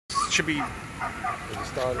should be. Is it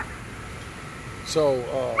started? So,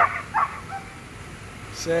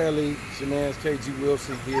 sadly, it's your man's KG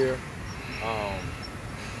Wilson here.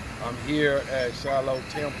 I'm here at Shiloh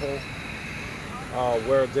Temple,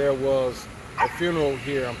 where there was a funeral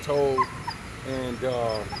here, I'm told, and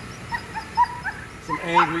some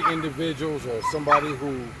angry individuals or somebody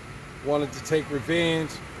who wanted to take revenge.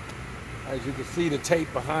 As you can see the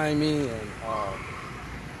tape behind me, and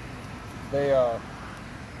they are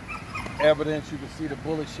evidence. You can see the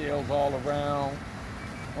bullet shells all around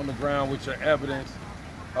on the ground, which are evidence.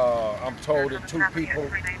 I'm told that 2 people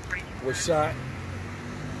were shot.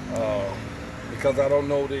 Because I don't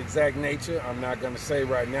know the exact nature, I'm not going to say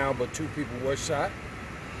right now, but 2 people were shot.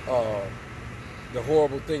 The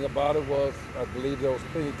horrible thing about it was, I believe there was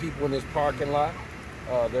plenty of people in this parking lot.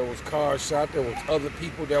 There was cars shot. There was other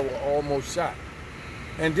people that were almost shot.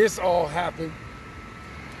 And this all happened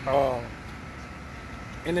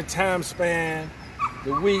in the time span,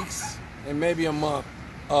 the weeks, and maybe a month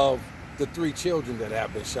of the 3 children that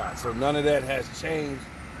have been shot. So none of that has changed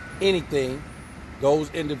anything.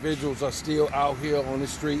 Those individuals are still out here on the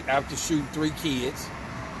street after shooting 3 kids.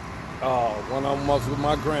 One of them was with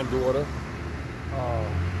my granddaughter.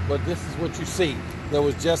 But this is what you see. There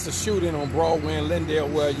was just a shooting on Broadway and Lindale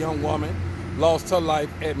where a young woman lost her life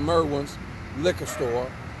at Merwin's liquor store.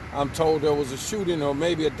 I'm told there was a shooting or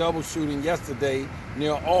maybe a double shooting yesterday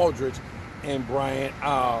near Aldridge and Bryant.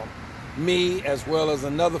 Me, as well as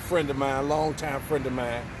another friend of mine, longtime friend of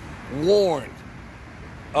mine, warned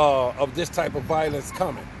of this type of violence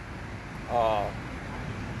coming. All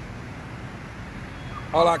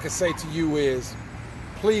I can say to you is,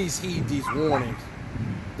 please heed these warnings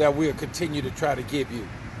that we'll continue to try to give you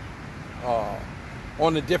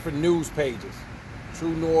on the different news pages.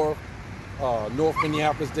 True North, North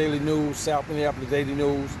Minneapolis Daily News, South Minneapolis Daily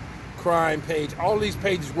News, crime page, all these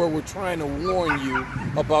pages where we're trying to warn you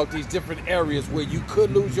about these different areas where you could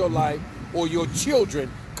lose your life or your children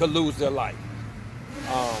could lose their life.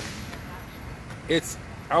 I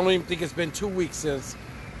don't even think it's been 2 weeks since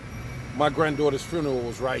my granddaughter's funeral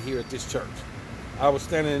was right here at this church. I was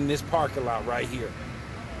standing in this parking lot right here.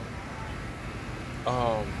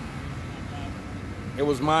 It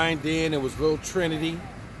was mine then, it was little Trinity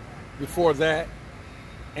before that,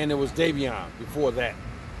 and it was Davion before that.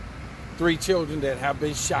 3 children that have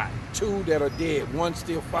been shot, 2 that are dead, 1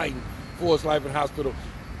 still fighting for his life in hospital.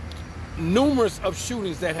 Numerous of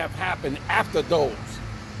shootings that have happened after those,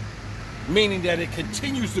 meaning that it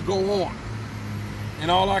continues to go on.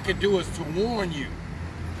 And all I can do is to warn you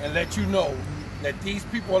and let you know that these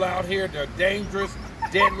people out here, they're dangerous,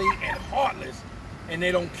 deadly, and heartless, and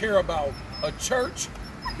they don't care about a church,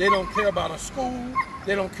 they don't care about a school,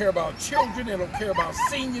 they don't care about children, they don't care about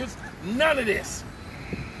seniors, none of this.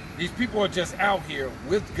 These people are just out here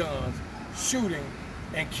with guns, shooting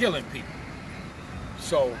and killing people.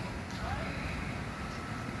 So,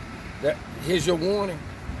 here's your warning.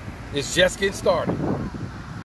 It's just getting started.